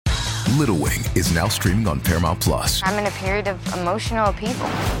Little Wing is now streaming on Paramount Plus. I'm in a period of emotional upheaval.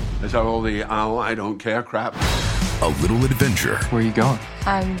 Is that all the I don't care crap? A little adventure. Where are you going?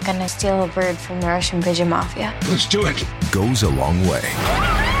 I'm gonna steal a bird from the Russian pigeon mafia. Let's do it. Goes a long way.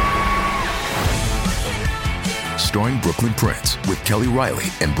 Starring Brooklyn Prince with Kelly Riley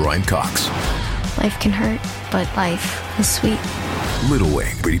and Brian Cox. Life can hurt, but life is sweet. Little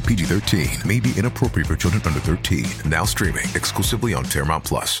Wing, rated PG-13, may be inappropriate for children under 13. Now streaming exclusively on Paramount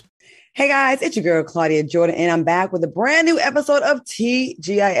Plus. Hey guys, it's your girl Claudia Jordan, and I'm back with a brand new episode of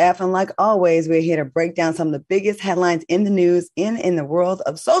TGIF. And like always, we're here to break down some of the biggest headlines in the news in the world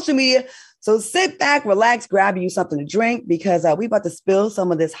of social media. So sit back, relax, grab you something to drink because we about to spill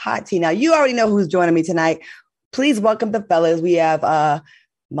some of this hot tea. Now, you already know who's joining me tonight. Please welcome the fellas. We have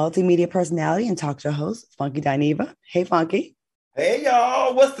multimedia personality and talk show host, Funky Dineva. Hey, Funky. Hey,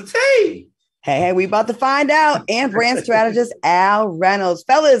 y'all. What's the tea? Hey, we about to find out. And brand strategist Al Reynolds.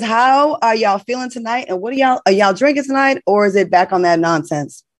 Fellas, how are y'all feeling tonight? And what are y'all drinking tonight? Or is it back on that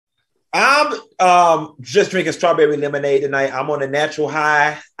nonsense? I'm just drinking strawberry lemonade tonight. I'm on a natural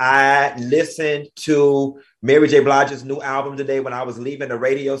high. I listened to Mary J. Blige's new album today when I was leaving the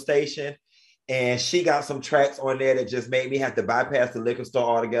radio station. And she got some tracks on there that just made me have to bypass the liquor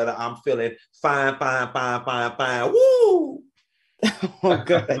store altogether. I'm feeling fine. Woo! Oh,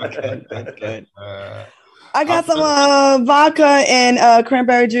 good. I got some vodka and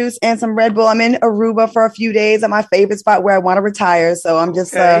cranberry juice and some Red Bull. I'm in Aruba for a few days at my favorite spot where I want to retire. So I'm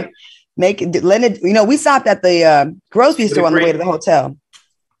just letting it. You know, we stopped at the grocery store on the way to the hotel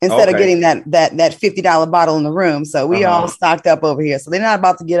instead of getting that $50 bottle in the room. So we all stocked up over here. So they're not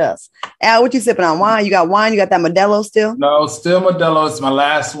about to get us. Al, what you sipping on? Wine? You got wine? You got that Modelo still? No, still Modelo. It's my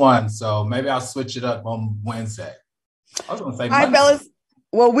last one. So maybe I'll switch it up on Wednesday. I was going to say, hi, fellas.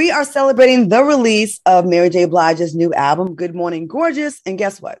 Well, we are celebrating the release of Mary J. Blige's new album, Good Morning Gorgeous. And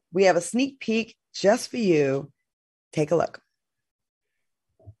guess what? We have a sneak peek just for you. Take a look.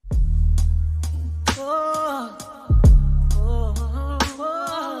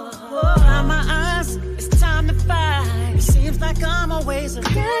 My eyes, it's time to fight. It seems like I'm always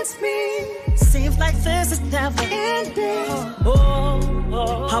against me. Seems like this is never ending.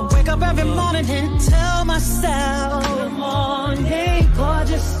 I wake up every morning and tell myself, good morning,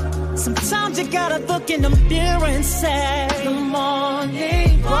 gorgeous. Sometimes you gotta look in the mirror and say, good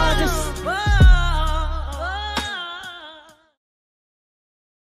morning, gorgeous.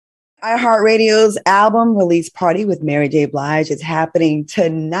 iHeartRadio's album release party with Mary J. Blige is happening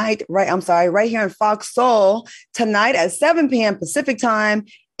tonight, right here on Fox Soul tonight at 7 p.m. Pacific time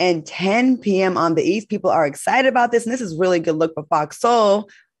and 10 p.m. on the East. People are excited about this, and this is really good look for Fox Soul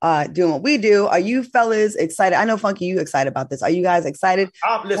doing what we do. Are you fellas excited? I know, Funky, you excited about this. Are you guys excited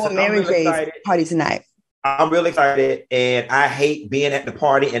for Mary J's party tonight? I'm really excited, and I hate being at the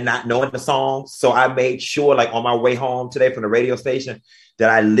party and not knowing the songs. So I made sure, like on my way home today from the radio station, that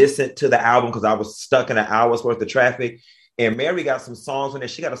I listened to the album because I was stuck in an hour's worth of traffic. And Mary got some songs on there.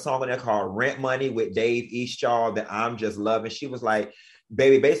 She got a song on there called Rent Money with Dave Eastall that I'm just loving. She was like,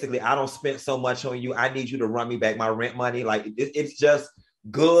 baby, basically, I don't spend so much on you. I need you to run me back my rent money. Like, it's just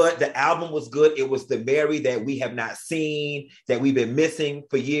good. The album was good. It was the Mary that we have not seen, that we've been missing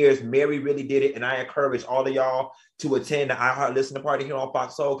for years. Mary really did it. And I encourage all of y'all to attend the iHeart Listener Party here on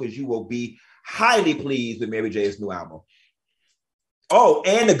Fox Soul because you will be highly pleased with Mary J's new album. Oh,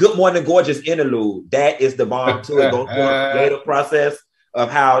 and the Good Morning Gorgeous interlude. That is the bomb too. It goes through a creative process of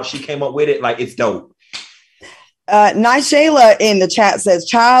how she came up with it. Like, it's dope. Nishayla in the chat says,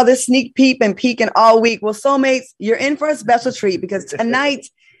 child, this sneak peek and peeking all week. Well, soulmates, you're in for a special treat because tonight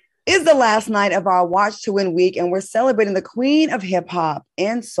is the last night of our Watch to Win week, and we're celebrating the queen of hip hop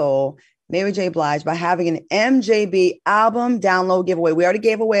and soul, Mary J. Blige, by having an MJB album download giveaway. We already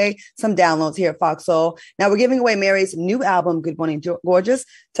gave away some downloads here at Fox Soul. Now we're giving away Mary's new album, Good Morning Gorgeous,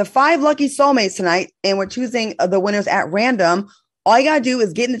 to 5 lucky soulmates tonight, and we're choosing the winners at random. All you got to do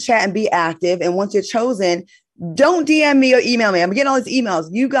is get in the chat and be active, and once you're chosen, don't DM me or email me. I'm getting all these emails.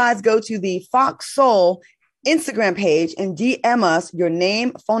 You guys go to the Fox Soul Instagram page and DM us your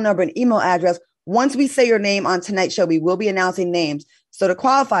name, phone number, and email address. Once we say your name on tonight's show, we will be announcing names. So to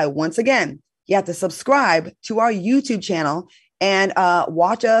qualify, once again, you have to subscribe to our YouTube channel and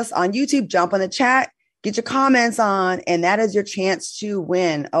watch us on YouTube, jump on the chat, get your comments on, and that is your chance to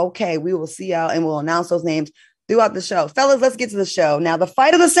win. Okay, we will see y'all and we'll announce those names throughout the show. Fellas, let's get to the show. Now, the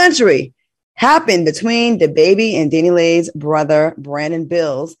fight of the century happened between DaBaby and Danny Lay's brother, Brandon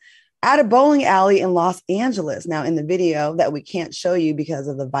Bills, at a bowling alley in Los Angeles. Now, in the video that we can't show you because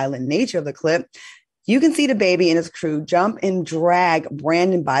of the violent nature of the clip, you can see DaBaby and his crew jump and drag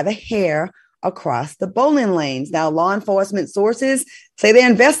Brandon by the hair across the bowling lanes. Now, law enforcement sources say they're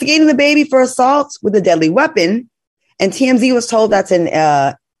investigating DaBaby for assault with a deadly weapon. And TMZ was told that's an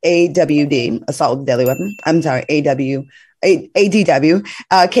AWD, assault with a deadly weapon. I'm sorry, ADW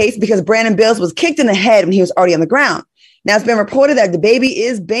case because Brandon Bills was kicked in the head when he was already on the ground. Now, it's been reported that DaBaby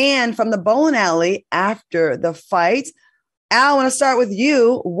is banned from the bowling alley after the fight. Al, I want to start with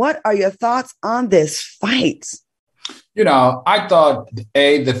you. What are your thoughts on this fight? You know, I thought,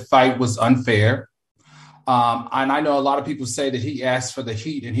 the fight was unfair. And I know a lot of people say that he asked for the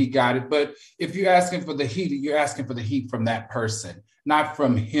heat and he got it. But if you're asking for the heat, you're asking for the heat from that person, not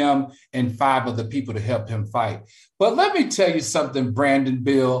from him and 5 of the people to help him fight. But let me tell you something, Brandon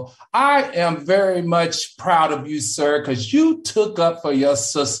Bill. I am very much proud of you, sir, because you took up for your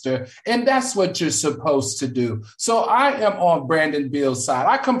sister, and that's what you're supposed to do. So I am on Brandon Bill's side.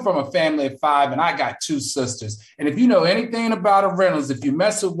 I come from a family of 5, and I got 2 sisters. And if you know anything about a Reynolds, if you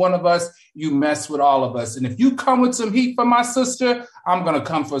mess with one of us, you mess with all of us. And if you come with some heat for my sister, I'm going to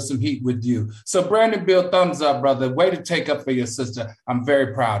come for some heat with you. So Brandon Bill, thumbs up, brother. Way to take up for your sister. I'm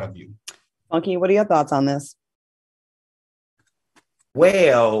very proud of you. Funky, what are your thoughts on this?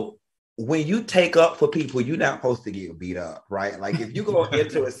 Well, when you take up for people, you're not supposed to get beat up, right? Like if you go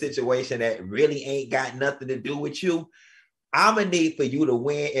into a situation that really ain't got nothing to do with you, I'm gonna need for you to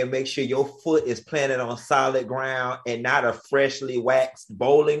win and make sure your foot is planted on solid ground and not a freshly waxed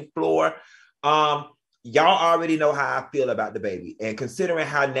bowling floor. Y'all already know how I feel about DaBaby. And considering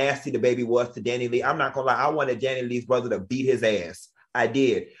how nasty DaBaby was to Danny Lee, I'm not gonna lie, I wanted Danny Lee's brother to beat his ass. I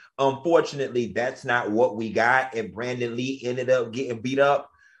did. Unfortunately, that's not what we got, and Brandon Lee ended up getting beat up.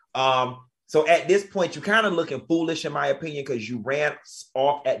 So at this point, you're kind of looking foolish, in my opinion, because you ran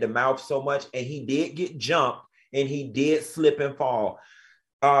off at the mouth so much, and he did get jumped, and he did slip and fall.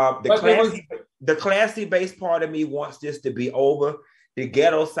 The classy base part of me wants this to be over. The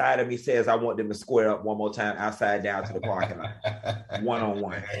ghetto side of me says I want them to square up one more time outside down to the parking lot,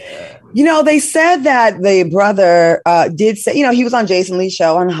 one-on-one. You know, they said that the brother did say, you know, he was on Jason Lee's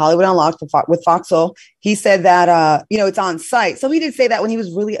show on Hollywood Unlocked with Foxhole. He said that, you know, it's on site. So he did say that when he was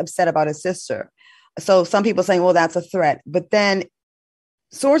really upset about his sister. So some people saying, well, that's a threat. But then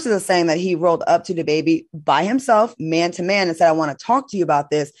sources are saying that he rolled up to DaBaby by himself, man to man, and said, I want to talk to you about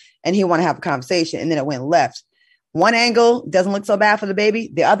this. And he want to have a conversation. And then it went left. One angle doesn't look so bad for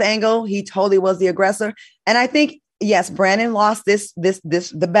DaBaby. The other angle, he totally was the aggressor. And I think, yes, Brandon lost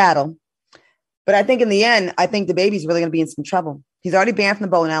the battle. But I think in the end, I think DaBaby's really going to be in some trouble. He's already banned from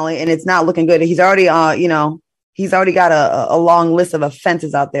the bowling alley, and it's not looking good. He's already, he's already got a long list of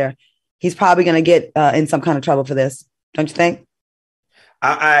offenses out there. He's probably going to get in some kind of trouble for this. Don't you think?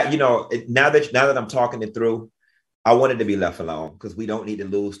 Now that I'm talking it through, I wanted to be left alone because we don't need to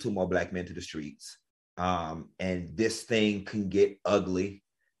lose 2 more black men to the streets. And this thing can get ugly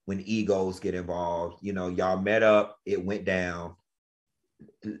when egos get involved. You know, y'all met up, it went down.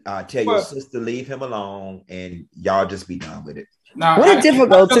 Tell your sister, leave him alone, and y'all just be done with it. What a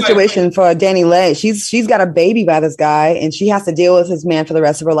difficult situation for Danny Lee. She's got a baby by this guy, and she has to deal with his man for the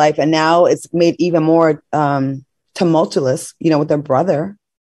rest of her life. And now it's made even more tumultuous, you know, with their brother.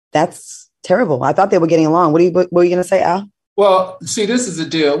 That's terrible. I thought they were getting along. What were you going to say, Al? Well, see, this is the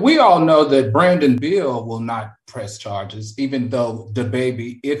deal. We all know that Brandon Bill will not press charges, even though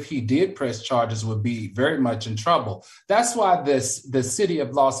DaBaby, if he did press charges, would be very much in trouble. That's why the city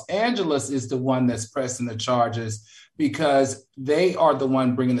of Los Angeles is the one that's pressing the charges, because they are the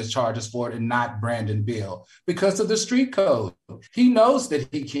one bringing the charges forward and not Brandon Bill because of the street code. He knows that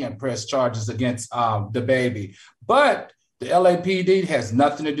he can't press charges against DaBaby, but the LAPD has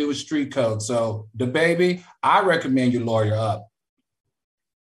nothing to do with street code. So DaBaby, I recommend you lawyer up.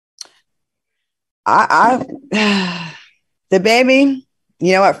 DaBaby,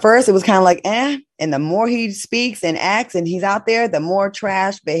 you know, at first it was kind of like, and the more he speaks and acts and he's out there, the more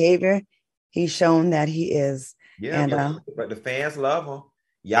trash behavior he's shown that he is. Yeah, and, but the fans love him.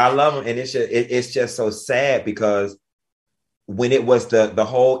 Y'all love him. And it's just so sad because when it was the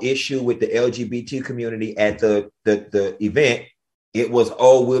whole issue with the LGBT community at the event, it was,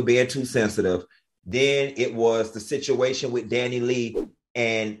 we're being too sensitive. Then it was the situation with Danny Lee,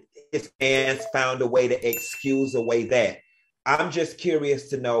 and his fans found a way to excuse away that. I'm just curious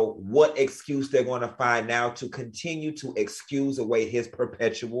to know what excuse they're going to find now to continue to excuse away his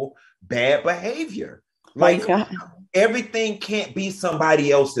perpetual bad behavior. Like, everything can't be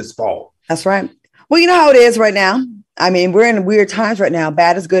somebody else's fault. That's right. Well, you know how it is right now. I mean, we're in weird times right now.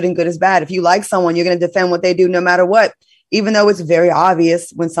 Bad is good and good is bad. If you like someone, you're going to defend what they do no matter what, even though it's very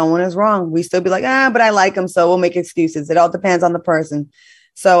obvious when someone is wrong. We still be like, but I like them, so we'll make excuses. It all depends on the person.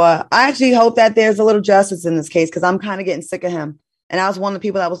 So I actually hope that there's a little justice in this case because I'm kind of getting sick of him. And I was one of the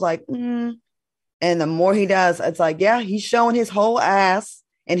people that was like, And the more he does, it's like, yeah, he's showing his whole ass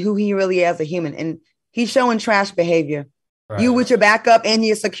and who he really is as a human. And he's showing trash behavior. Right. You with your backup and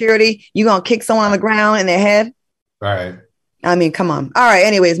your security, you going to kick someone on the ground in their head? Right. I mean, come on. All right.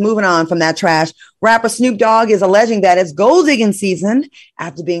 Anyways, moving on from that trash. Rapper Snoop Dogg is alleging that it's gold digging season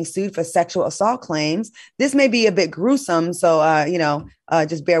after being sued for sexual assault claims. This may be a bit gruesome, so,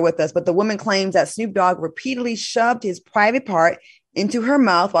 just bear with us. But the woman claims that Snoop Dogg repeatedly shoved his private part into her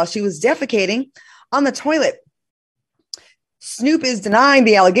mouth while she was defecating on the toilet. Snoop is denying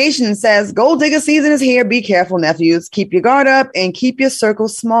the allegation and says, gold digger season is here. Be careful, nephews. Keep your guard up and keep your circle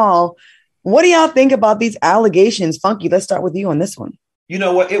small. What do y'all think about these allegations? Funky, let's start with you on this one. You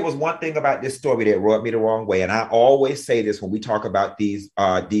know what? It was one thing about this story that rubbed me the wrong way. And I always say this when we talk about these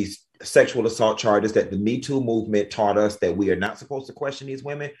sexual assault charges, that the Me Too movement taught us that we are not supposed to question these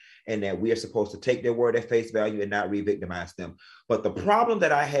women and that we are supposed to take their word at face value and not re-victimize them. But the problem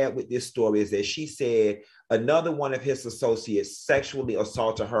that I had with this story is that she said another one of his associates sexually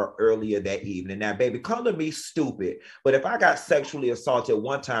assaulted her earlier that evening. Now, baby, color me stupid, but if I got sexually assaulted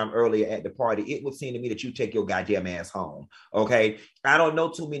one time earlier at the party, it would seem to me that you take your goddamn ass home, okay? I don't know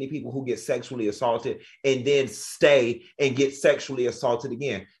too many people who get sexually assaulted and then stay and get sexually assaulted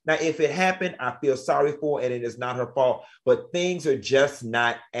again. Now, if it happened, I feel sorry for it and it is not her fault, but things are just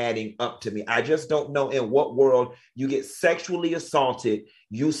not adding up to me. I just don't know in what world you get sexually assaulted,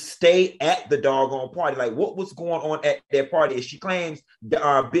 you stay at the doggone party. Like, what was going on at that party? And she claims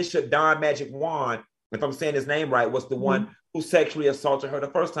Bishop Don Magic Wand, if I'm saying his name right, was the one who sexually assaulted her the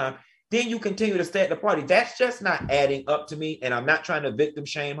first time. Then you continue to stay at the party. That's just not adding up to me. And I'm not trying to victim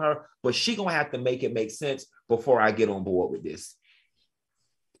shame her, but she gonna have to make it make sense before I get on board with this.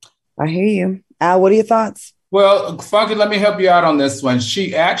 I hear you. Al, what are your thoughts? Well, Funky, let me help you out on this one.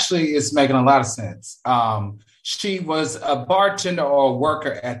 She actually is making a lot of sense. She was a bartender or a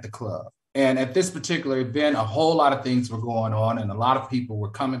worker at the club. And at this particular event, a whole lot of things were going on and a lot of people were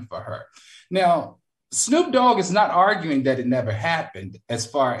coming for her. Now, Snoop Dogg is not arguing that it never happened as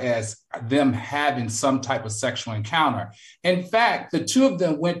far as them having some type of sexual encounter. In fact, the two of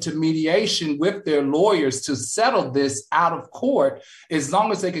them went to mediation with their lawyers to settle this out of court as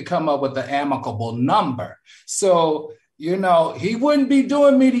long as they could come up with an amicable number. So, you know, he wouldn't be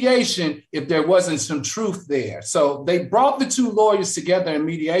doing mediation if there wasn't some truth there. So they brought the two lawyers together in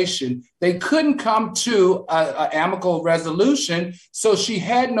mediation. They couldn't come to an amicable resolution. So she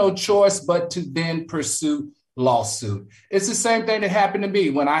had no choice but to then pursue lawsuit. It's the same thing that happened to me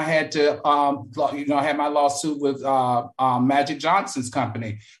when I had to, I had my lawsuit with Magic Johnson's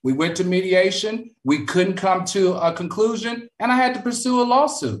company. We went to mediation. We couldn't come to a conclusion and I had to pursue a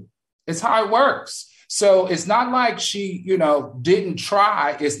lawsuit. It's how it works. So it's not like she, didn't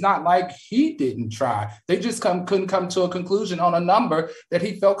try. It's not like he didn't try. They just couldn't come to a conclusion on a number that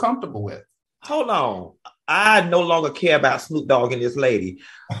he felt comfortable with. Hold on. I no longer care about Snoop Dogg and this lady.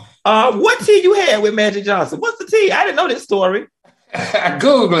 What tea you had with Magic Johnson? What's the tea? I didn't know this story.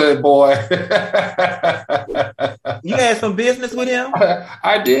 Google it, boy. You had some business with him?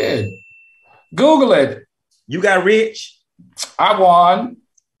 I did. Google it. You got rich? I won.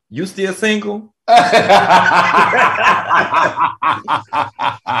 You still single? All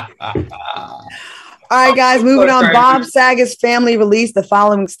right, guys, moving on. Bob Saget's family released the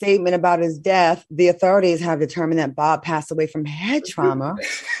following statement about his death. The authorities have determined that Bob passed away from head trauma.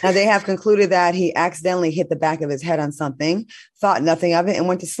 Now, they have concluded that he accidentally hit the back of his head on something, thought nothing of it, and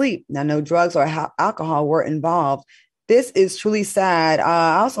went to sleep. Now, no drugs or alcohol were involved. This is truly sad.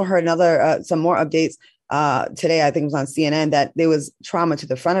 I also heard some more updates today, I think it was on CNN, that there was trauma to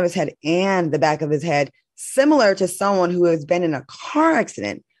the front of his head and the back of his head, similar to someone who has been in a car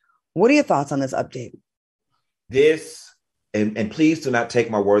accident. What are your thoughts on this update? This, and please do not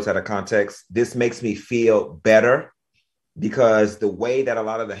take my words out of context, this makes me feel better because the way that a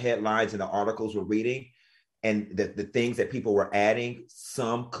lot of the headlines and the articles were reading and the things that people were adding,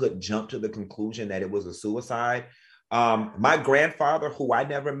 some could jump to the conclusion that it was a suicide. My grandfather, who I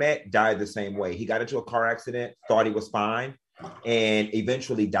never met, died the same way. He got into a car accident, thought he was fine, and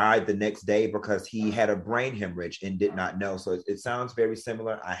eventually died the next day because he had a brain hemorrhage and did not know. So it sounds very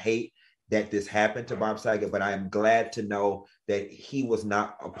similar. I hate that this happened to Bob Saget, but I am glad to know that he was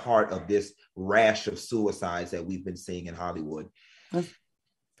not a part of this rash of suicides that we've been seeing in Hollywood.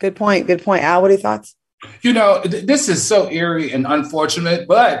 Good point. Good point. Al, what are your thoughts? This is so eerie and unfortunate,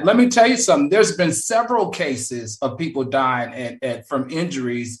 but let me tell you something. There's been several cases of people dying from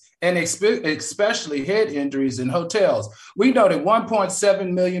injuries, and especially head injuries in hotels. We know that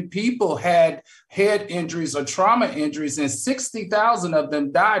 1.7 million people had head injuries or trauma injuries, and 60,000 of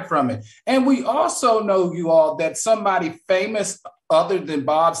them died from it. And we also know, you all, that somebody famous other than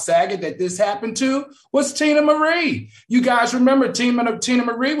Bob Saget that this happened to was Tina Marie. You guys remember Tina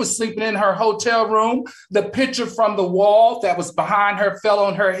Marie was sleeping in her hotel room. The picture from the wall that was behind her fell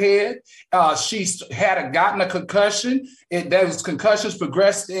on her head. She had gotten a concussion. Those concussions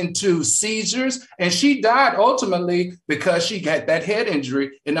progressed into seizures, and she died ultimately because she got that head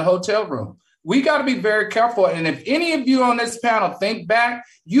injury in the hotel room. We got to be very careful. And if any of you on this panel think back,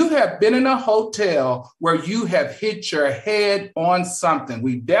 you have been in a hotel where you have hit your head on something.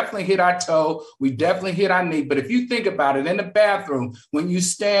 We definitely hit our toe. We definitely hit our knee. But if you think about it, in the bathroom, when you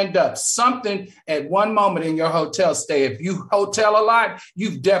stand up, something at one moment in your hotel stay, if you hotel a lot,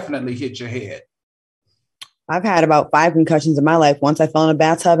 you've definitely hit your head. I've had about 5 concussions in my life. Once I fell in a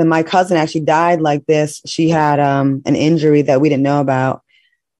bathtub, and my cousin actually died like this. She had an injury that we didn't know about.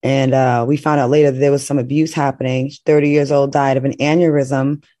 And we found out later that there was some abuse happening. She's 30 years old, died of an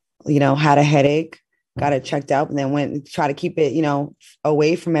aneurysm, had a headache, got it checked out, and then went and tried to keep it,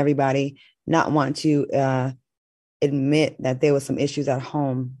 away from everybody, not want to admit that there was some issues at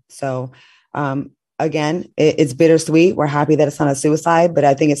home. So again, it's bittersweet. We're happy that it's not a suicide, but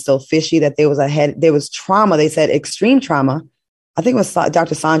I think it's still fishy that there was trauma. They said extreme trauma. I think it was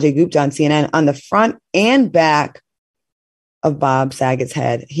Dr. Sanjay Gupta on CNN on the front and back of Bob Saget's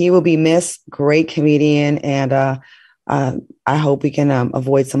head. He will be missed. Great comedian. And I hope we can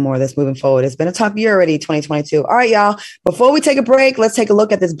avoid some more of this moving forward. It's been a tough year already, 2022. All right, y'all. Before we take a break, let's take a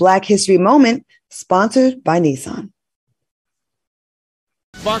look at this Black History Moment sponsored by Nissan.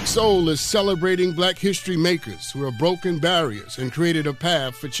 Fox Soul is celebrating Black history makers who have broken barriers and created a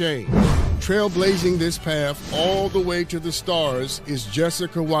path for change. Trailblazing this path all the way to the stars is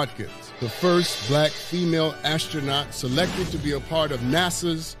Jessica Watkins, the first Black female astronaut selected to be a part of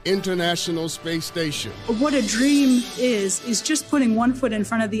NASA's International Space Station. What a dream is just putting one foot in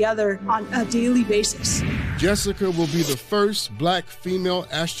front of the other on a daily basis. Jessica will be the first Black female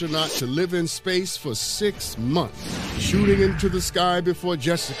astronaut to live in space for 6 months. Shooting into the sky before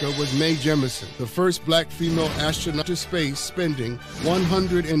Jessica was Mae Jemison, the first Black female astronaut to space, spending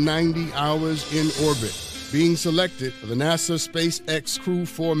 190 hours in orbit. Being selected for the NASA SpaceX Crew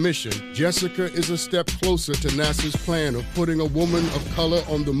 4 mission, Jessica is a step closer to NASA's plan of putting a woman of color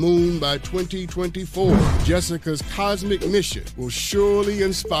on the moon by 2024. Jessica's cosmic mission will surely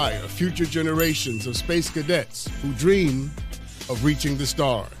inspire future generations of space cadets who dream of reaching the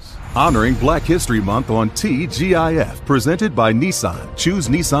stars. Honoring Black History Month on TGIF, presented by Nissan. Choose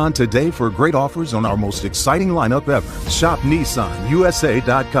Nissan today for great offers on our most exciting lineup ever. Shop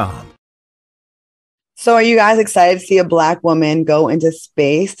NissanUSA.com. So are you guys excited to see a Black woman go into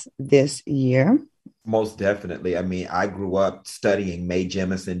space this year? Most definitely. I mean, I grew up studying Mae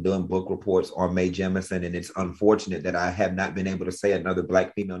Jemison, doing book reports on Mae Jemison, and it's unfortunate that I have not been able to say another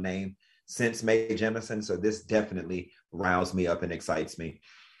Black female name since Mae Jemison. So this definitely riles me up and excites me.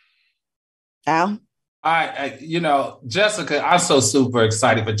 Al? Jessica, I'm so super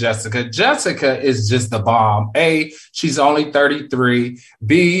excited for Jessica. Jessica is just the bomb. A, she's only 33.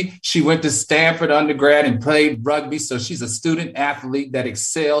 B, she went to Stanford undergrad and played rugby. So she's a student athlete that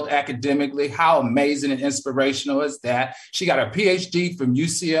excelled academically. How amazing and inspirational is that? She got a PhD from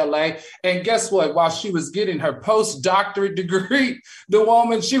UCLA. And guess what? While she was getting her postdoctorate degree, the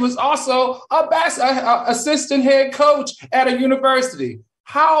woman, she was also a assistant head coach at a university.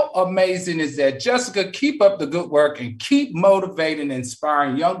 How amazing is that? Jessica, keep up the good work and keep motivating and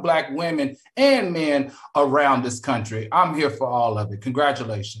inspiring young Black women and men around this country. I'm here for all of it.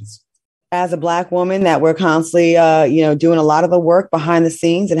 Congratulations. As a Black woman that we're constantly, doing a lot of the work behind the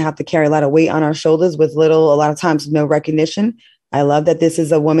scenes and have to carry a lot of weight on our shoulders with a lot of times no recognition. I love that this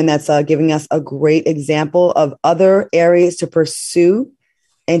is a woman that's giving us a great example of other areas to pursue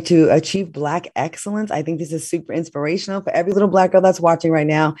and to achieve Black excellence. I think this is super inspirational for every little Black girl that's watching right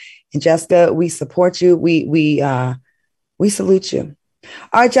now. And Jessica, we support you. We salute you.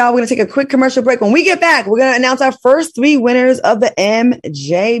 All right, y'all, we're going to take a quick commercial break. When we get back, we're going to announce our first 3 winners of the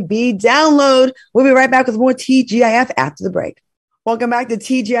MJB download. We'll be right back with more TGIF after the break. Welcome back to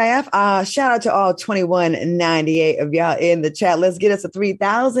TGIF. Shout out to all 2198 of y'all in the chat. Let's get us to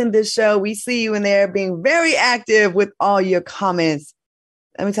 3,000 this show. We see you in there being very active with all your comments.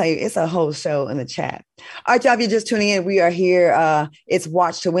 Let me tell you, it's a whole show in the chat. All right, y'all, if you're just tuning in, we are here. It's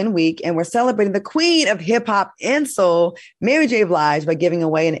Watch to Win Week, and we're celebrating the queen of hip hop and soul, Mary J. Blige, by giving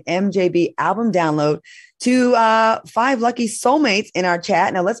away an MJB album download to 5 lucky soulmates in our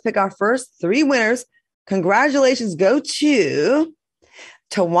chat. Now, let's pick our first 3 winners. Congratulations go to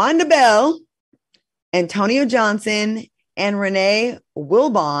Tawanda Bell, Antonio Johnson, and Renee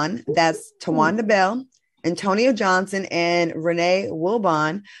Wilbon. That's Tawanda Bell, Antonio Johnson and Renee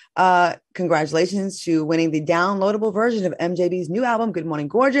Wilbon. Congratulations to winning the downloadable version of MJB's new album, Good Morning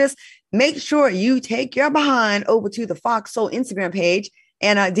Gorgeous. Make sure you take your behind over to the Fox Soul Instagram page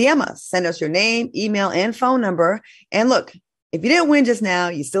and DM us. Send us your name, email, and phone number. And look, if you didn't win just now,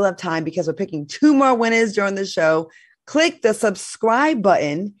 you still have time because we're picking 2 more winners during the show. Click the subscribe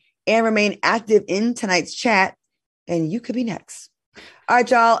button and remain active in tonight's chat, and you could be next. All right,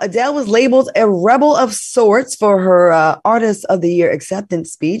 y'all. Adele was labeled a rebel of sorts for her Artist of the Year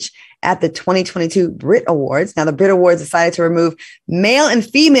acceptance speech at the 2022 Brit Awards. Now, the Brit Awards decided to remove male and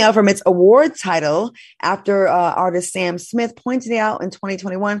female from its award title after artist Sam Smith pointed out in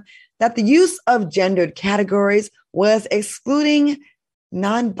 2021 that the use of gendered categories was excluding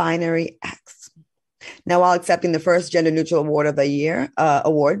non-binary acts. Now, while accepting the first gender-neutral award of the year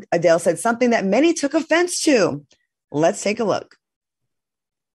award, Adele said something that many took offense to. Let's take a look.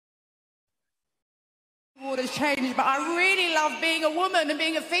 The world has changed, but I really love being a woman and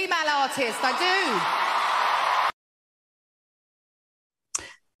being a female artist. I do.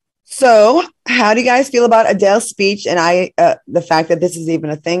 So, how do you guys feel about Adele's speech? And the fact that this is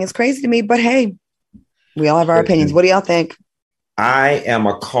even a thing is crazy to me. But hey, we all have our opinions. What do y'all think? I am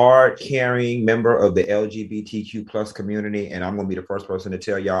a card-carrying member of the LGBTQ plus community, and I'm going to be the first person to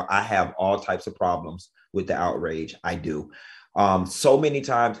tell y'all I have all types of problems with the outrage. I do. So many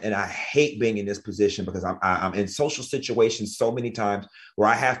times, and I hate being in this position because I'm in social situations so many times where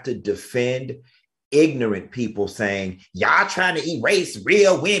I have to defend ignorant people saying, y'all trying to erase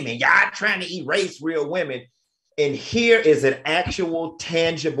real women. Y'all trying to erase real women. And here is an actual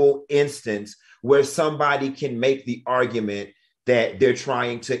tangible instance where somebody can make the argument that they're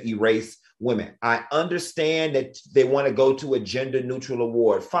trying to erase women. I understand that they want to go to a gender neutral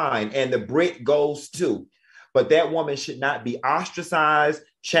award. Fine. And the Brit goes too. But that woman should not be ostracized,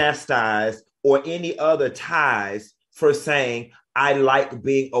 chastised, or any other ties for saying, I like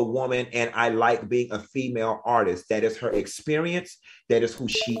being a woman and I like being a female artist. That is her experience. That is who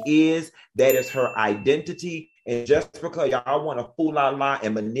she is. That is her identity. And just because y'all want to fool la la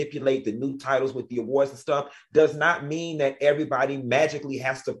and manipulate the new titles with the awards and stuff does not mean that everybody magically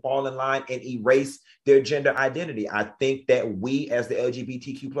has to fall in line and erase their gender identity. I think that we as the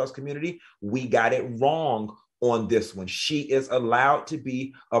LGBTQ plus community, we got it wrong on this one. She is allowed to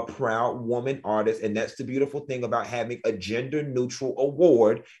be a proud woman artist. And that's the beautiful thing about having a gender neutral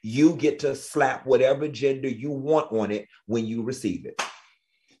award. You get to slap whatever gender you want on it when you receive it.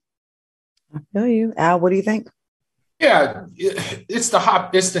 I feel you. Al, what do you think? Yeah, it's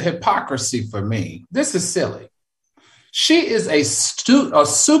the hypocrisy for me. This is silly. She is a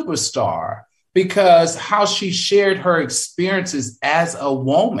superstar because how she shared her experiences as a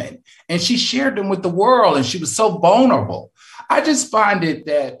woman, and she shared them with the world, and she was so vulnerable. I just find it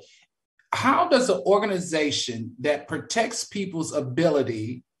that how does an organization that protects people's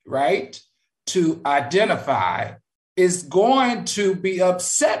ability, right, to identify is going to be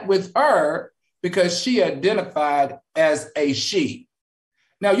upset with her because she identified as a she?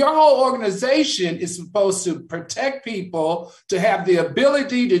 Now, your whole organization is supposed to protect people to have the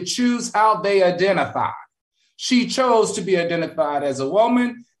ability to choose how they identify. She chose to be identified as a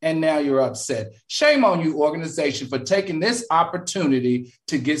woman, and now you're upset. Shame on you, organization, for taking this opportunity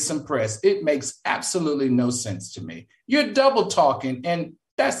to get some press. It makes absolutely no sense to me. You're double talking, and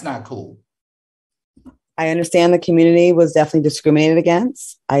that's not cool. I understand the community was definitely discriminated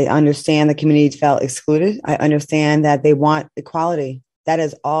against. I understand the community felt excluded. I understand that they want equality. That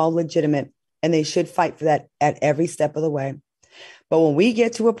is all legitimate, and they should fight for that at every step of the way. But when we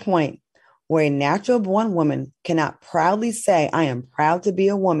get to a point where a natural born woman cannot proudly say, I am proud to be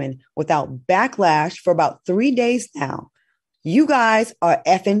a woman without backlash for about 3 days now, you guys are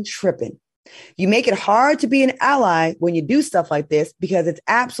effing tripping. You make it hard to be an ally when you do stuff like this because it's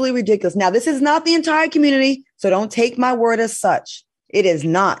absolutely ridiculous. Now, this is not the entire community, so don't take my word as such. It is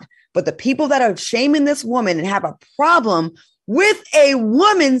not. But the people that are shaming this woman and have a problem with a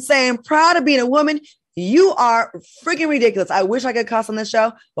woman saying proud of being a woman, you are freaking ridiculous. I wish I could cuss on the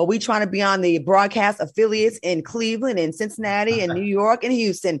show, but we trying to be on the broadcast affiliates in Cleveland and Cincinnati and New York and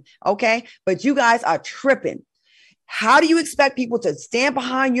Houston. Okay. But you guys are tripping. How do you expect people to stand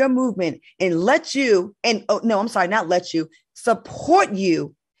behind your movement and let you, and not let you, support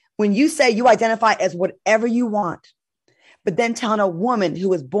you when you say you identify as whatever you want, but then telling a woman who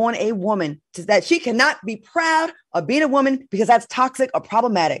was born a woman that she cannot be proud of being a woman because that's toxic or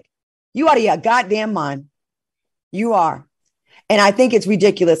problematic? You out of your goddamn mind. You are. And I think it's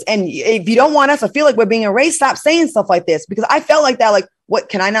ridiculous. And if you don't want us to feel like we're being erased, stop saying stuff like this, because I felt like that. Like, what,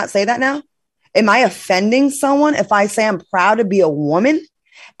 can I not say that now? Am I offending someone if I say I'm proud to be a woman?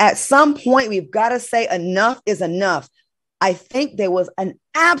 At some point, we've got to say enough is enough. I think there was an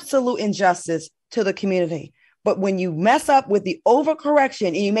absolute injustice to the community. But when you mess up with the overcorrection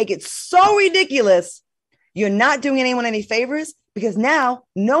and you make it so ridiculous, you're not doing anyone any favors, because now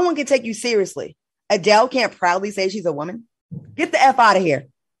no one can take you seriously. Adele can't proudly say she's a woman. Get the F out of here.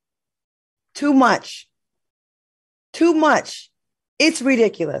 Too much. Too much. It's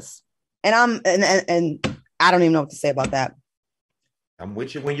ridiculous. And I don't even know what to say about that. I'm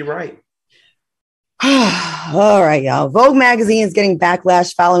with you when you're right. All right, y'all. Vogue magazine is getting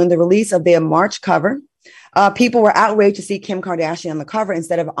backlash following the release of their March cover. People were outraged to see Kim Kardashian on the cover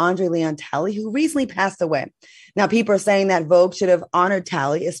instead of Andre Leon Talley, who recently passed away. Now, people are saying that Vogue should have honored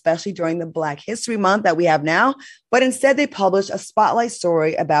Talley, especially during the Black History Month that we have now, but instead they published a spotlight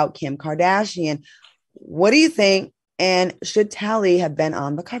story about Kim Kardashian. What do you think? And should Talley have been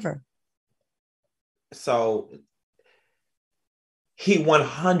on the cover? So he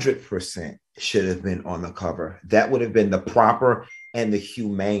 100% should have been on the cover. That would have been the proper and the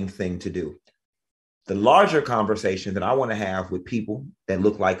humane thing to do. The larger conversation that I want to have with people that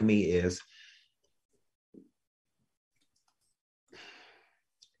look like me is,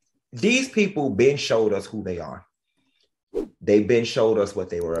 these people been showed us who they are. They've been showed us what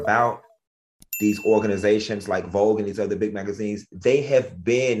they were about. These organizations like Vogue and these other big magazines, they have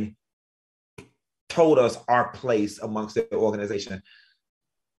been told us our place amongst their organization.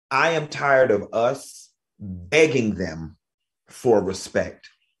 I am tired of us begging them for respect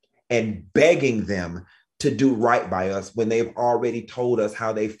and begging them to do right by us when they've already told us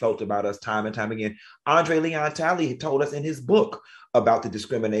how they felt about us time and time again. Andre Leon Talley told us in his book about the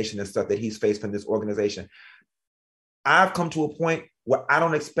discrimination and stuff that he's faced from this organization. I've come to a point where I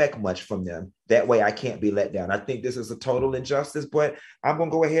don't expect much from them. That way I can't be let down. I think this is a total injustice, but I'm going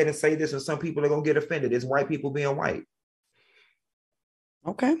to go ahead and say this, and some people are going to get offended. It's white people being white.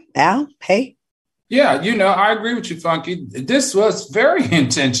 Okay. Al, hey. Yeah, I agree with you, Funky. This was very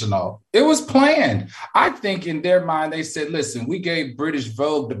intentional. It was planned. I think in their mind, they said, listen, we gave British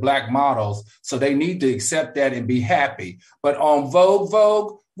Vogue the black models, so they need to accept that and be happy. But on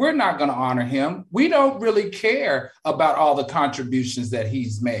Vogue, we're not going to honor him. We don't really care about all the contributions that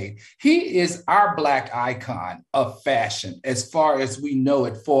he's made. He is our black icon of fashion, as far as we know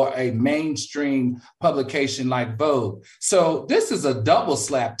it, for a mainstream publication like Vogue. So this is a double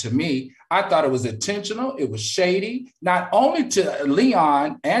slap to me. I thought it was intentional. It was shady, not only to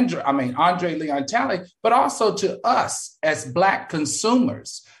Andre Leon Talley, but also to us as black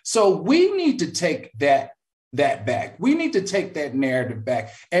consumers. So we need to take that back. We need to take that narrative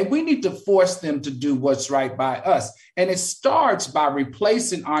back, and we need to force them to do what's right by us. And it starts by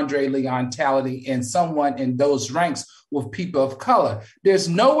replacing Andre Leon Talley and someone in those ranks with people of color. There's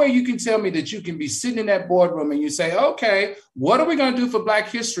no way you can tell me that you can be sitting in that boardroom and you say, okay, what are we going to do for Black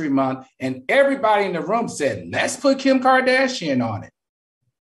History Month? And everybody in the room said, let's put Kim Kardashian on it.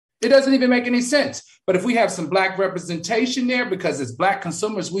 It doesn't even make any sense. But if we have some black representation there, because as black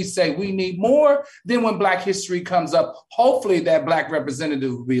consumers, we say we need more, then when Black History comes up, hopefully that black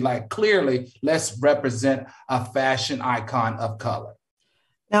representative will be like, clearly, let's represent a fashion icon of color.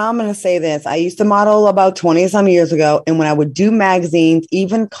 Now, I'm going to say this. I used to model about 20 some years ago. And when I would do magazines,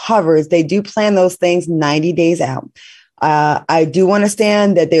 even covers, they do plan those things 90 days out. I do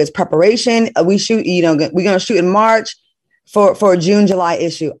understand that there's preparation. We shoot, we're going to shoot in March for a June, July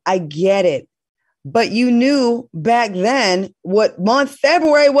issue. I get it. But you knew back then what month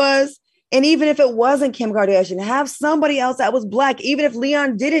February was. And even if it wasn't Kim Kardashian, have somebody else that was black. Even if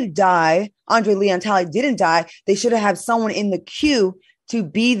Leon didn't die, Andre Leon Talley didn't die, they should have had someone in the queue to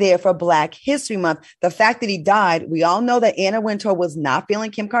be there for Black History Month. The fact that he died, we all know that Anna Wintour was not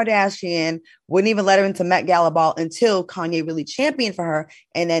feeling Kim Kardashian, wouldn't even let her into Met Gala ball until Kanye really championed for her.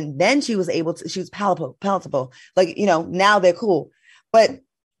 And then she was palatable. Like, now they're cool. But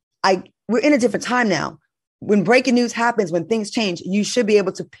we're in a different time now. When breaking news happens, when things change, you should be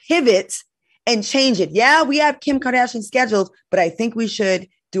able to pivot and change it. Yeah, we have Kim Kardashian scheduled, but I think we should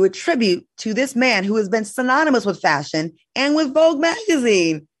do a tribute to this man who has been synonymous with fashion and with Vogue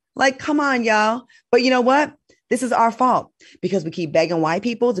magazine. Like, come on, y'all. But you know what? This is our fault because we keep begging white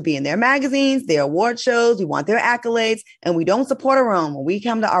people to be in their magazines, their award shows. We want their accolades, and we don't support our own. When we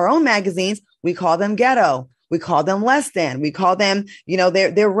come to our own magazines, we call them ghetto. We call them less than. We call them,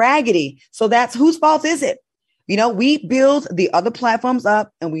 they're raggedy. So that's whose fault is it? We build the other platforms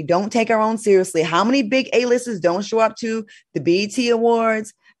up and we don't take our own seriously. How many big A-listers don't show up to the BET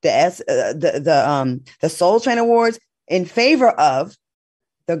Awards, the Soul Train Awards in favor of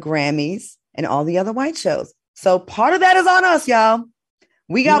the Grammys and all the other white shows? So part of that is on us, y'all.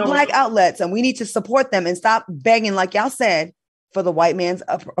 We got black outlets and we need to support them and stop begging, like y'all said, for the white man's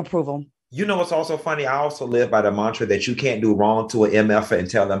approval. You know, it's also funny. I also live by the mantra that you can't do wrong to an MF and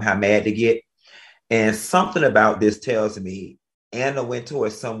tell them how mad to get. And something about this tells me Anna Wintour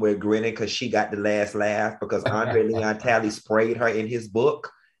is somewhere grinning because she got the last laugh because Andre Leon Talley sprayed her in his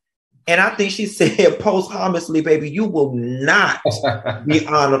book. And I think she said posthumously, baby, you will not be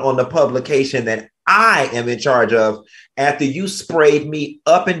honored on the publication that I am in charge of after you sprayed me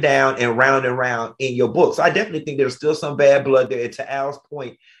up and down and round in your book. So I definitely think there's still some bad blood there. And to Al's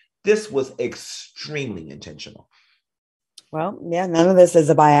point, this was extremely intentional. Well, yeah, none of this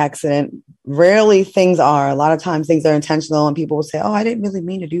is by accident. Rarely things are. A lot of times things are intentional and people will say, oh, I didn't really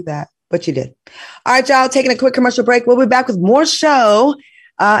mean to do that, but you did. All right, y'all, taking a quick commercial break. We'll be back with more show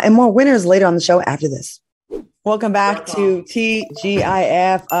and more winners later on the show after this. Welcome back to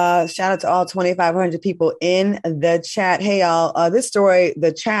TGIF. Shout out to all 2,500 people in the chat. Hey, y'all, this story,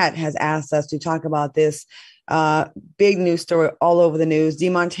 the chat has asked us to talk about this big news story all over the news.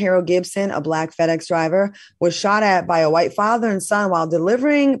 DeMontero Gibson, a black FedEx driver, was shot at by a white father and son while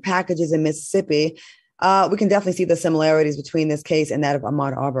delivering packages in Mississippi. We can definitely see the similarities between this case and that of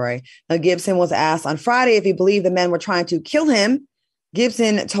Ahmaud Arbery. Now, Gibson was asked on Friday if he believed the men were trying to kill him.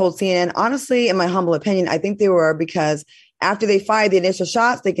 Gibson told CNN, honestly, in my humble opinion, I think they were, because after they fired the initial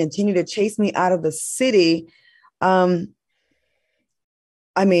shots, they continued to chase me out of the city. I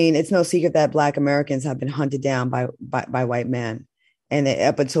mean, it's no secret that Black Americans have been hunted down by white men. And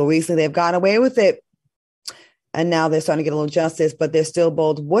up until recently, they've gotten away with it. And now they're starting to get a little justice, but they're still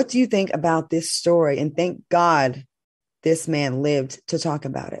bold. What do you think about this story? And thank God this man lived to talk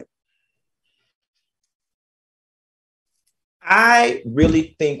about it. I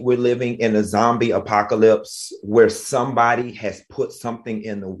really think we're living in a zombie apocalypse where somebody has put something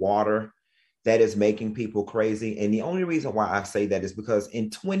in the water that is making people crazy. And the only reason why I say that is because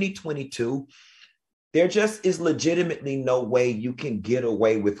in 2022, there just is legitimately no way you can get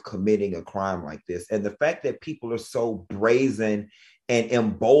away with committing a crime like this. And the fact that people are so brazen and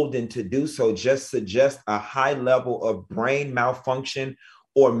emboldened to do so just suggests a high level of brain malfunction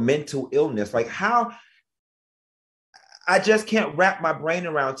or mental illness. Like, how? I just can't wrap my brain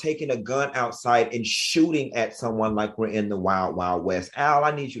around taking a gun outside and shooting at someone like we're in the wild, wild west. Al,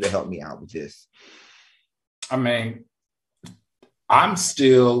 I need you to help me out with this. I mean, I'm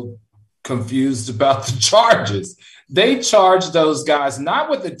still confused about the charges. They charged those guys not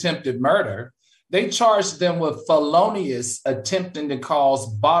with attempted murder. They charged them with felonious attempting to cause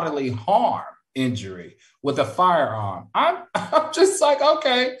bodily harm injury with a firearm. I'm just like,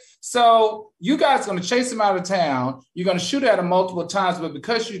 okay, so you guys are going to chase him out of town. You're going to shoot at him multiple times, but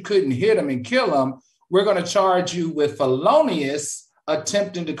because you couldn't hit him and kill him, we're going to charge you with felonious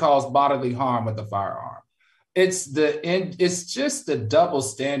attempting to cause bodily harm with a firearm. It's just the double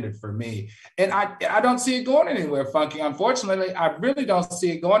standard for me. And I don't see it going anywhere, Funky. Unfortunately, I really don't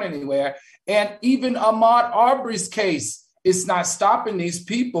see it going anywhere. And even Ahmaud Arbery's case is not stopping these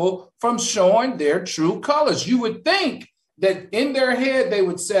people from showing their true colors. You would think that in their head, they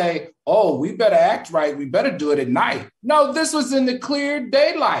would say, oh, we better act right. We better do it at night. No, this was in the clear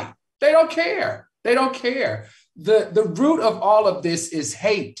daylight. They don't care. They don't care. The root of all of this is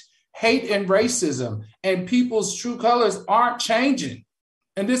hate and racism, and people's true colors aren't changing.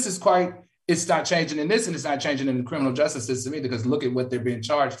 And this is it's not changing in this, and it's not changing in the criminal justice system either, because look at what they're being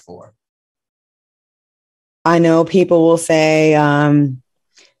charged for. I know people will say,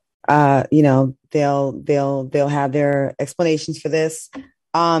 they'll have their explanations for this.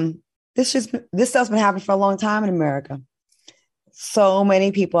 This stuff's been happening for a long time in America. So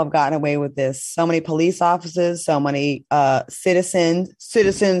many people have gotten away with this. So many police officers, so many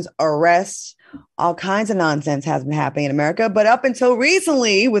citizens arrests, all kinds of nonsense has been happening in America. But up until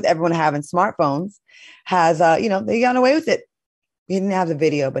recently, with everyone having smartphones, they got away with it. We didn't have the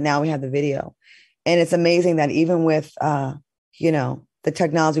video, but now we have the video. And it's amazing that even with, the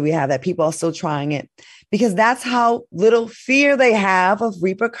technology we have, that people are still trying it, because that's how little fear they have of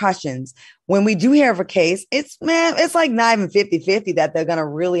repercussions. When we do hear of a case, it's like not even 50-50 that they're going to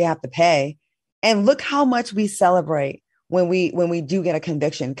really have to pay. And look how much we celebrate when we do get a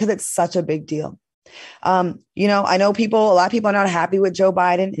conviction, because it's such a big deal. I know a lot of people are not happy with Joe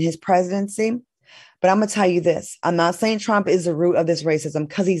Biden and his presidency, but I'm going to tell you this. I'm not saying Trump is the root of this racism,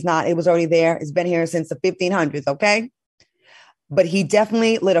 because he's not. It was already there. It's been here since the 1500s. Okay. But he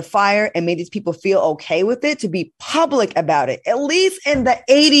definitely lit a fire and made these people feel okay with it, to be public about it. At least in the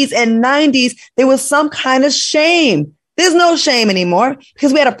 80s and 90s, there was some kind of shame. There's no shame anymore,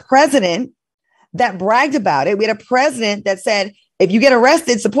 because we had a president that bragged about it. We had a president that said, if you get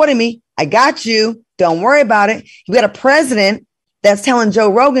arrested supporting me, I got you. Don't worry about it. We had a president that's telling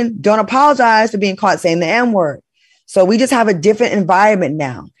Joe Rogan, don't apologize for being caught saying the N-word. So we just have a different environment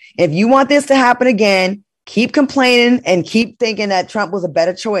now. If you want this to happen again, keep complaining and keep thinking that Trump was a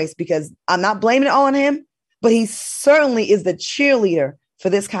better choice, because I'm not blaming it all on him, but he certainly is the cheerleader for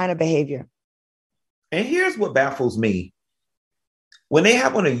this kind of behavior. And here's what baffles me. When they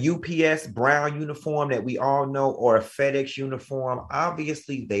have on a UPS brown uniform that we all know, or a FedEx uniform,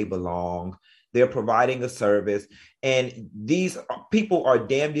 obviously they belong. They're providing a service. And these people are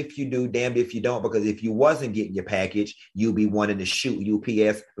damned if you do, damned if you don't, because if you wasn't getting your package, you'd be wanting to shoot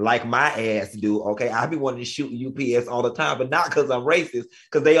UPS like my ass do, okay? I'd be wanting to shoot UPS all the time, but not because I'm racist,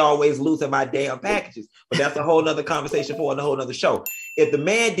 because they always losing my damn packages. But that's a whole nother conversation for a whole nother show. If the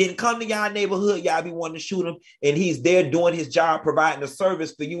man didn't come to y'all neighborhood, y'all be wanting to shoot him, and he's there doing his job, providing a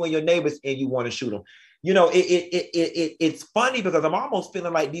service for you and your neighbors, and you want to shoot him. You know, it's funny because I'm almost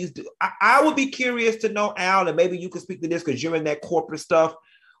feeling like these. I would be curious to know, Al, and maybe you could speak to this because you're in that corporate stuff.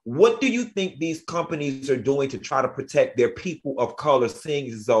 What do you think these companies are doing to try to protect their people of color,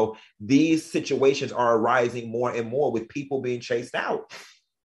 seeing as though these situations are arising more and more with people being chased out?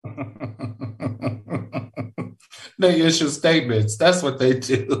 They issue statements. That's what they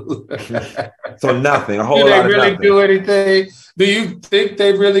do. So nothing. A whole do lot they of really nothing. do anything? Do you think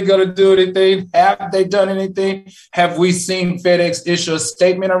they're really going to do anything? Have they done anything? Have we seen FedEx issue a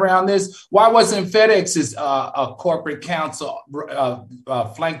statement around this? Why wasn't FedEx's corporate counsel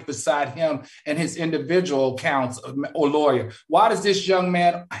flanked beside him and his individual counsel or lawyer? Why does this young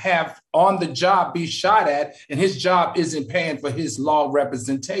man have on the job be shot at, and his job isn't paying for his law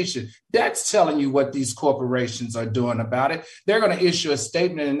representation? That's telling you what these corporations are doing about it. They're going to issue a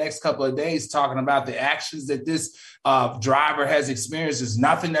statement in the next couple of days talking about the actions that this driver has experienced is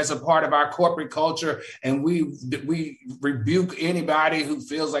nothing that's a part of our corporate culture, and we rebuke anybody who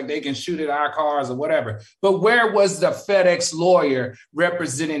feels like they can shoot at our cars or whatever. But where was the FedEx lawyer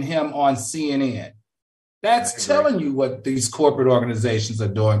representing him on CNN? That's telling you what these corporate organizations are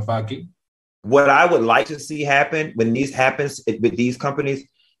doing, Funky. What I would like to see happen when this happens with these companies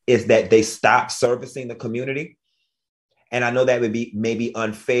is that they stop servicing the community. And I know that would be maybe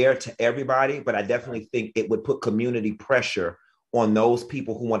unfair to everybody, but I definitely think it would put community pressure on those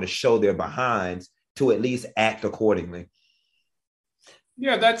people who want to show their behinds to at least act accordingly.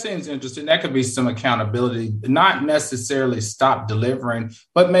 Yeah, that seems interesting. That could be some accountability, not necessarily stop delivering,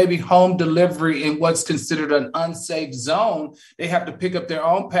 but maybe home delivery in what's considered an unsafe zone. They have to pick up their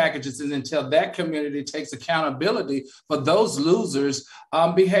own packages and until that community takes accountability for those losers'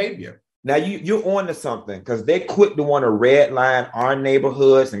 behavior. Now you're on to something, because they're quick to want to redline our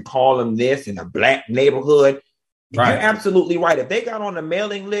neighborhoods and call them this in a black neighborhood. Right. You're absolutely right. If they got on a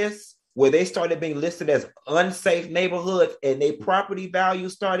mailing list where they started being listed as unsafe neighborhoods and their property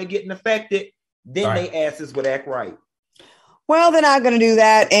values started getting affected, then they asses would act right. Well, they're not going to do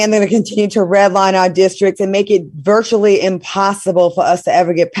that, and they're going to continue to redline our districts and make it virtually impossible for us to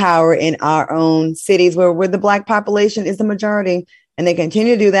ever get power in our own cities where the Black population is the majority, and they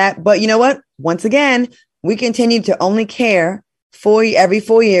continue to do that. But you know what? Once again, we continue to only care every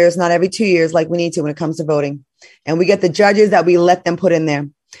 4 years, not every 2 years like we need to when it comes to voting. And we get the judges that we let them put in there.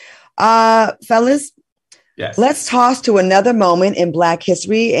 Fellas, yes. Let's toss to another moment in Black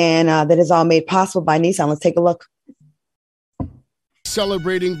history, and that is all made possible by Nissan. Let's take a look.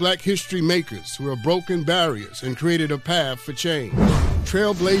 Celebrating Black history makers who have broken barriers and created a path for change.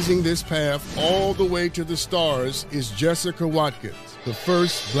 Trailblazing this path all the way to the stars is Jessica Watkins, the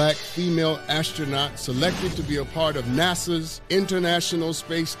first Black female astronaut selected to be a part of NASA's International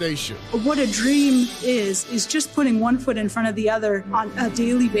Space Station. What a dream is just putting one foot in front of the other on a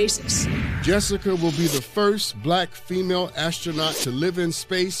daily basis. Jessica will be the first Black female astronaut to live in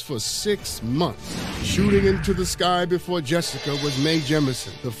space for 6 months. Shooting into the sky before Jessica was Mae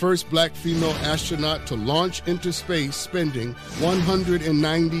Jemison, the first Black female astronaut to launch into space, spending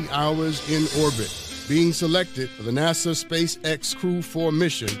 190 hours in orbit. Being selected for the NASA SpaceX Crew 4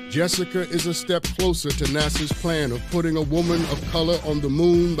 mission, Jessica is a step closer to NASA's plan of putting a woman of color on the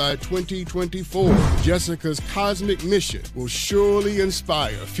moon by 2024. Jessica's cosmic mission will surely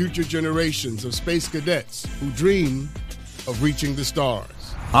inspire future generations of space cadets who dream of reaching the stars.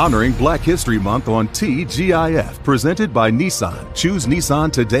 Honoring Black History Month on TGIF, presented by Nissan. Choose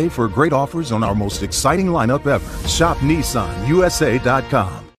Nissan today for great offers on our most exciting lineup ever. Shop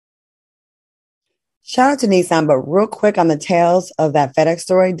NissanUSA.com. Shout out to Nissan, but real quick on the tails of that FedEx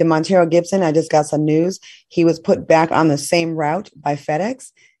story, DeMontero Gibson, I just got some news. He was put back on the same route by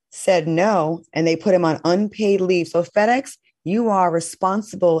FedEx, said no, and they put him on unpaid leave. So FedEx, you are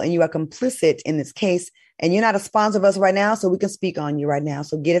responsible and you are complicit in this case, and you're not a sponsor of us right now, so we can speak on you right now.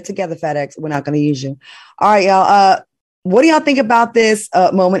 So get it together, FedEx. We're not going to use you. All right, y'all. What do y'all think about this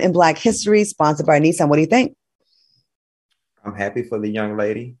moment in Black history, sponsored by Nissan? What do you think? I'm happy for the young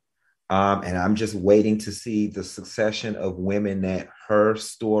lady. And I'm just waiting to see the succession of women that her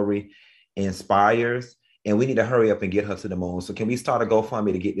story inspires. And we need to hurry up and get her to the moon. So can we start a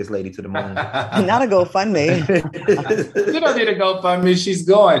GoFundMe to get this lady to the moon? Not a GoFundMe. You don't need a GoFundMe. She's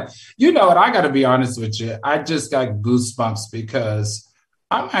going. You know what? I got to be honest with you. I just got goosebumps because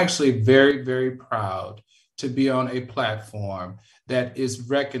I'm actually very, very proud to be on a platform that is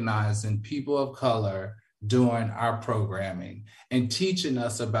recognizing people of color doing our programming and teaching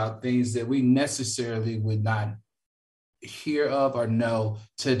us about things that we necessarily would not hear of or know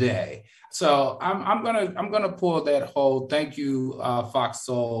today. So I'm gonna pull that whole thank you, Fox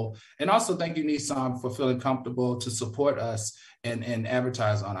Soul, and also thank you, Nissan, for feeling comfortable to support us and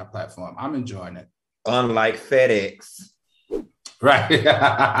advertise on our platform. I'm enjoying it. Unlike FedEx. Right.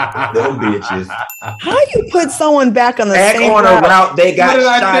 Them bitches. How you put someone back on the back same on route? a route they got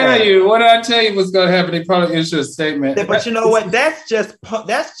shot at? What did I tell you was going to happen? They probably issue a statement. But you know what? That's just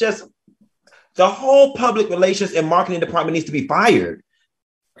the whole public relations and marketing department needs to be fired.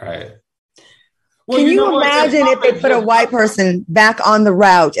 Right. Well, can you imagine if they put a white person back on the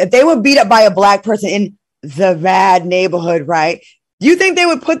route? If they were beat up by a black person in the bad neighborhood, right? You think they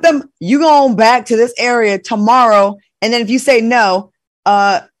would put them, you going back to this area tomorrow, and then if you say no,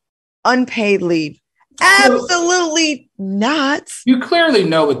 unpaid leave? Absolutely not. You clearly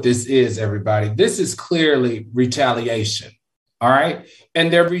know what this is, everybody. This is clearly retaliation. All right.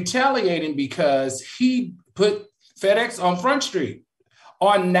 And they're retaliating because he put FedEx on Front Street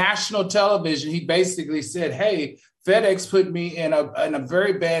on national television. He basically said, hey, FedEx put me in a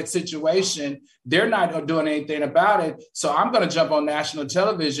very bad situation. They're not doing anything about it. So I'm going to jump on national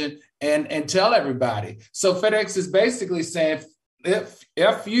television and tell everybody. So FedEx is basically saying,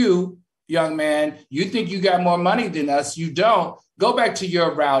 if you, young man, you think you got more money than us, you don't. Go back to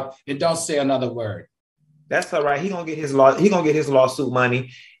your route and don't say another word. That's all right. He gonna get his lawsuit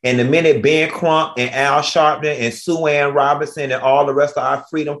money. And the minute Ben Crump and Al Sharpton and Sue Ann Robinson and all the rest of our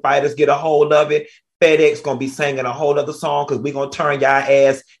freedom fighters get a hold of it, FedEx gonna be singing a whole other song because we're gonna turn y'all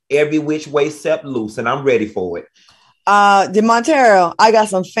ass every which way except loose, and I'm ready for it. DeMontero, I got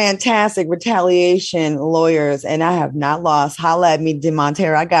some fantastic retaliation lawyers, and I have not lost. Holla at me,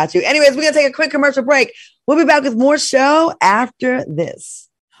 DeMontero. I got you. Anyways, we're gonna take a quick commercial break. We'll be back with more show after this.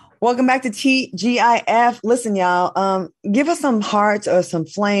 Welcome back to TGIF. Listen, y'all, give us some hearts or some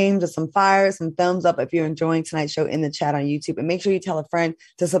flames or some fire, some thumbs up if you're enjoying tonight's show in the chat on YouTube. And make sure you tell a friend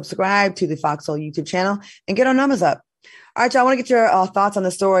to subscribe to the Fox Soul YouTube channel and get our numbers up. All right, y'all, I want to get your thoughts on the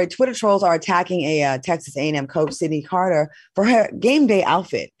story. Twitter trolls are attacking a Texas A&M coach, Sydney Carter, for her game day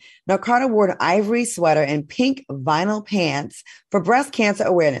outfit. Now, Carter wore an ivory sweater and pink vinyl pants for breast cancer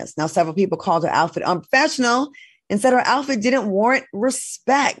awareness. Now, several people called her outfit unprofessional and said her outfit didn't warrant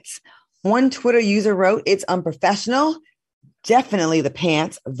respect. One Twitter user wrote, "It's unprofessional. Definitely the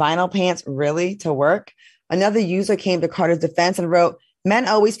pants, vinyl pants, really to work." Another user came to Carter's defense and wrote, "Men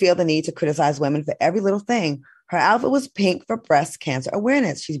always feel the need to criticize women for every little thing. Her outfit was pink for breast cancer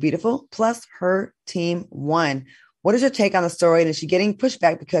awareness. She's beautiful. Plus her team won." What is your take on the story? And is she getting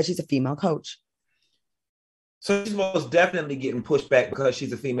pushback because she's a female coach? So she's most definitely getting pushed back because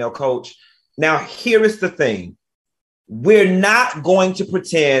she's a female coach. Now, here is the thing. We're not going to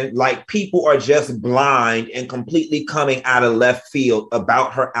pretend like people are just blind and completely coming out of left field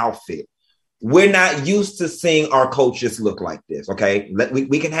about her outfit. We're not used to seeing our coaches look like this, okay?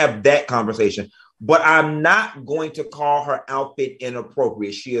 We can have that conversation, but I'm not going to call her outfit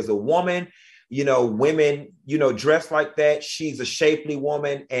inappropriate. She is a woman. You know, women, dress like that. She's a shapely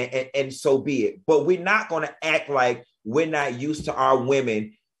woman, and so be it. But we're not going to act like we're not used to our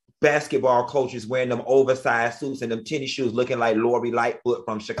women basketball coaches wearing them oversized suits and them tennis shoes looking like Lori Lightfoot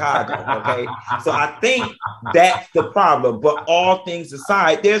from Chicago, okay? So I think that's the problem. But all things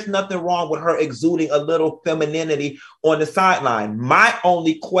aside, there's nothing wrong with her exuding a little femininity on the sideline. My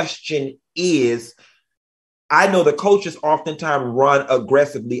only question is, I know the coaches oftentimes run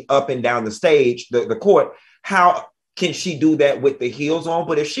aggressively up and down the stage, the court. How can she do that with the heels on?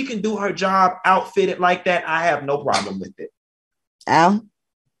 But if she can do her job outfitted like that, I have no problem with it. Al?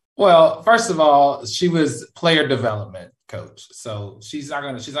 Well, first of all, she was player development coach. So she's not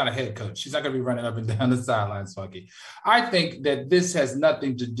a head coach. She's not gonna be running up and down the sidelines, Funky. I think that this has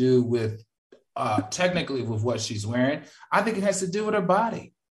nothing to do with technically with what she's wearing. I think it has to do with her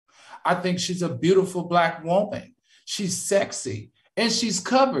body. I think she's a beautiful Black woman. She's sexy and she's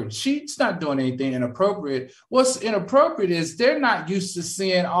covered. She's not doing anything inappropriate. What's inappropriate is they're not used to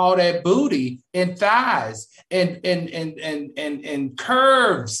seeing all that booty and thighs and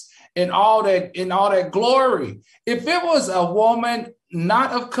curves and all that glory. If it was a woman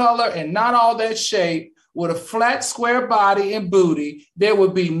not of color and not all that shape with a flat, square body and booty, there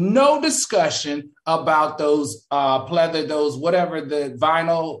would be no discussion about those pleather, those whatever the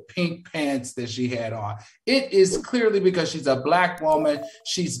vinyl pink pants that she had on. It is clearly because she's a Black woman.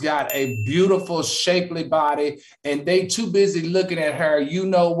 She's got a beautiful, shapely body, and they too busy looking at her, you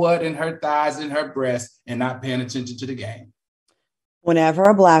know what, in her thighs and her breasts, and not paying attention to the game. Whenever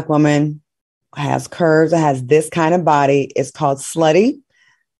a Black woman has curves or has this kind of body, it's called slutty,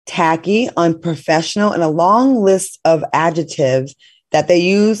 tacky, unprofessional, and a long list of adjectives that they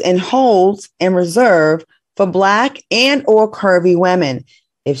use and hold and reserve for Black and or curvy women.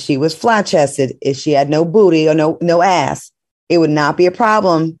 If she was flat-chested, if she had no booty or no ass, it would not be a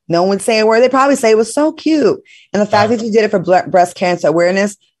problem. No one would say a word. They'd probably say it was so cute. And the fact that she did it for breast cancer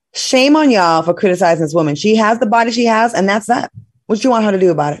awareness, shame on y'all for criticizing this woman. She has the body she has, and that's that. What you want her to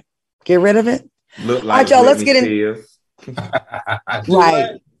do about it? Get rid of it? Look like all right, y'all, let's get in.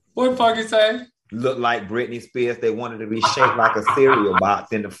 Right. What fucking say? Look like Britney Spears. They wanted to be shaped like a cereal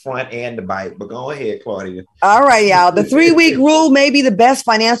box in the front and the bite. But go ahead, Claudia. All right, y'all. The 3-week rule may be the best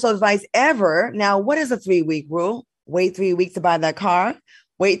financial advice ever. Now, what is a 3-week rule? Wait 3 weeks to buy that car.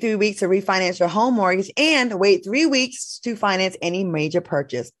 Wait 3 weeks to refinance your home mortgage. And wait 3 weeks to finance any major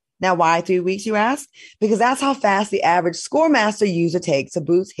purchase. Now, why 3 weeks, you ask? Because that's how fast the average ScoreMaster user takes to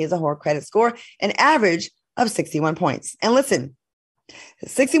boost his or her credit score, an average of 61 points. And listen,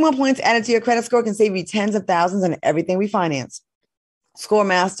 61 points added to your credit score can save you tens of thousands on everything we finance.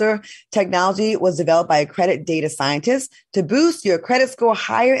 ScoreMaster technology was developed by a credit data scientist to boost your credit score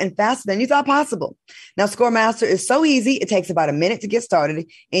higher and faster than you thought possible. Now, ScoreMaster is so easy, it takes about a minute to get started,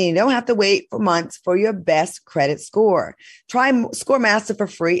 and you don't have to wait for months for your best credit score. Try ScoreMaster for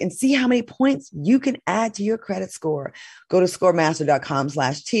free and see how many points you can add to your credit score. Go to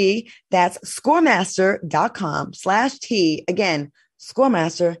scoremaster.com/T. That's scoremaster.com/T. Again,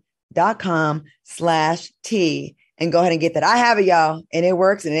 scoremaster.com/T. And go ahead and get that. I have it, y'all, and it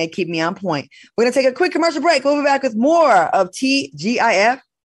works, and it keep me on point. We're going to take a quick commercial break. We'll be back with more of TGIF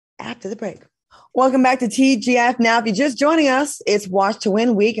after the break. Welcome back to TGIF. Now, if you're just joining us, it's Watch to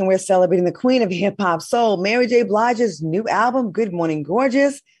Win week, and we're celebrating the queen of hip-hop soul, Mary J. Blige's new album, Good Morning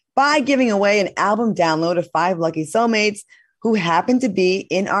Gorgeous, by giving away an album download of 5 lucky soulmates who happen to be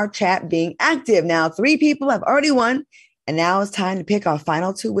in our chat being active. Now, 3 people have already won, and now it's time to pick our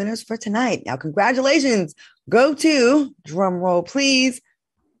final 2 winners for tonight. Now, congratulations. Go to, drum roll, please,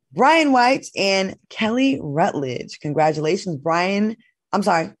 Brian White and Kelly Rutledge. Congratulations, Brian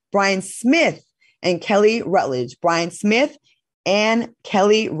Smith and Kelly Rutledge. Brian Smith and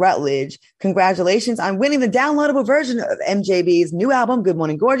Kelly Rutledge. Congratulations on winning the downloadable version of MJB's new album, Good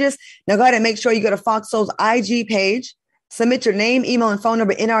Morning Gorgeous. Now go ahead and make sure you go to Fox Soul's IG page, submit your name, email, and phone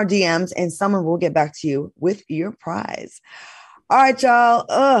number in our DMs, and someone will get back to you with your prize. All right, y'all.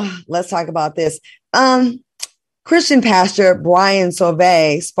 Let's talk about this. Christian pastor Brian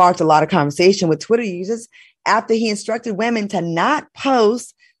Sauvé sparked a lot of conversation with Twitter users after he instructed women to not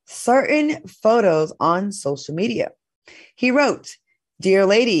post certain photos on social media. He wrote, "Dear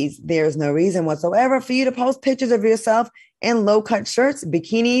ladies, there's no reason whatsoever for you to post pictures of yourself in low-cut shirts,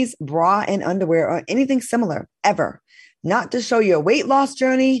 bikinis, bra, and underwear, or anything similar, ever. Not to show your weight loss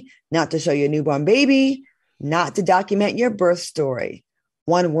journey, not to show your newborn baby, not to document your birth story."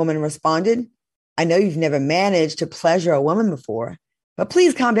 One woman responded, "I know you've never managed to pleasure a woman before, but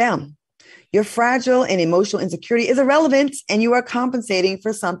please calm down. Your fragile and emotional insecurity is irrelevant, and you are compensating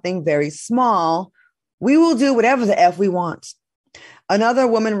for something very small. We will do whatever the F we want." Another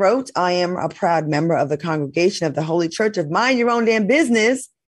woman wrote, "I am a proud member of the congregation of the Holy Church of Mind Your Own Damn Business.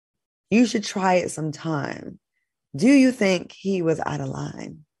 You should try it sometime." Do you think he was out of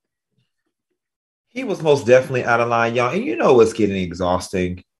line? He was most definitely out of line, y'all. And you know what's getting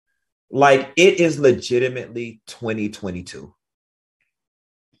exhausting? Like, it is legitimately 2022.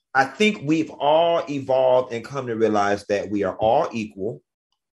 I think we've all evolved and come to realize that we are all equal.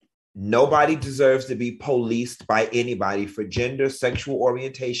 Nobody deserves to be policed by anybody for gender, sexual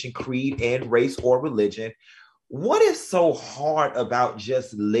orientation, creed, and race or religion. What is so hard about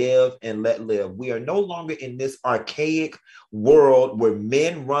just live and let live? We are no longer in this archaic world where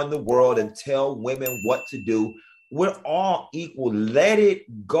men run the world and tell women what to do. We're all equal. Let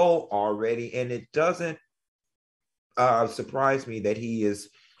it go already. And it doesn't surprise me that he is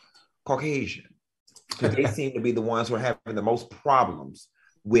Caucasian, because they seem to be the ones who are having the most problems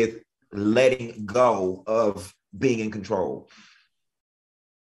with letting go of being in control.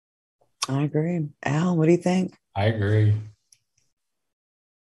 I agree. Al, what do you think? I agree.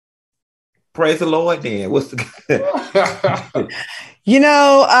 Praise the Lord then. What's the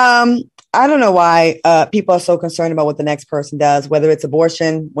I don't know why people are so concerned about what the next person does, whether it's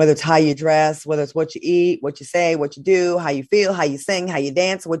abortion, whether it's how you dress, whether it's what you eat, what you say, what you do, how you feel, how you sing, how you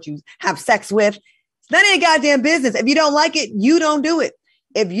dance, what you have sex with. It's none of your goddamn business. If you don't like it, you don't do it.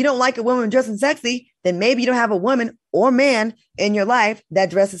 If you don't like a woman dressing sexy, then maybe you don't have a woman or man in your life that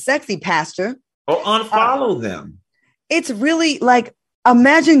dresses sexy, pastor. Or unfollow them. It's really like,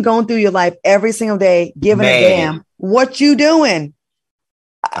 imagine going through your life every single day, giving a damn what you doing.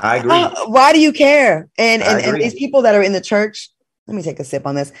 I agree. Why do you care? And these people that are in the church, let me take a sip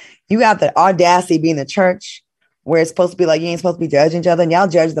on this. You have the audacity to be in the church where it's supposed to be like, you ain't supposed to be judging each other, and y'all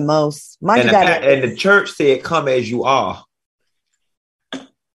judge the most. And the church said, come as you are.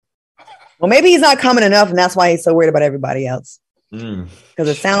 Well, maybe he's not coming enough, and that's why he's so worried about everybody else. Because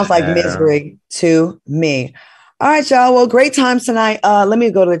it sounds like misery to me. All right, y'all. Well, great times tonight. Let me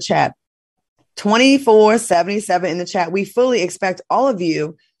go to the chat. 2477 in the chat. We fully expect all of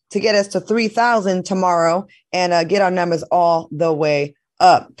you to get us to 3,000 tomorrow and get our numbers all the way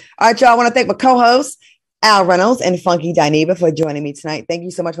up. All right, y'all. I want to thank my co-hosts, Al Reynolds and Funky Dineva, for joining me tonight. Thank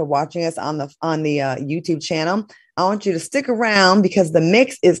you so much for watching us on the YouTube channel. I want you to stick around because the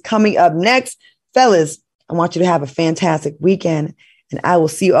mix is coming up next. Fellas, I want you to have a fantastic weekend, and I will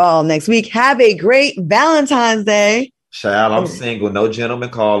see you all next week. Have a great Valentine's Day. Child, I'm single. No gentleman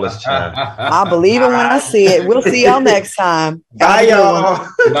callers, child. I believe it when I see it. We'll see y'all next time. Bye, y'all.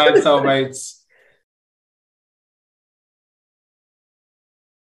 Good night, soulmates.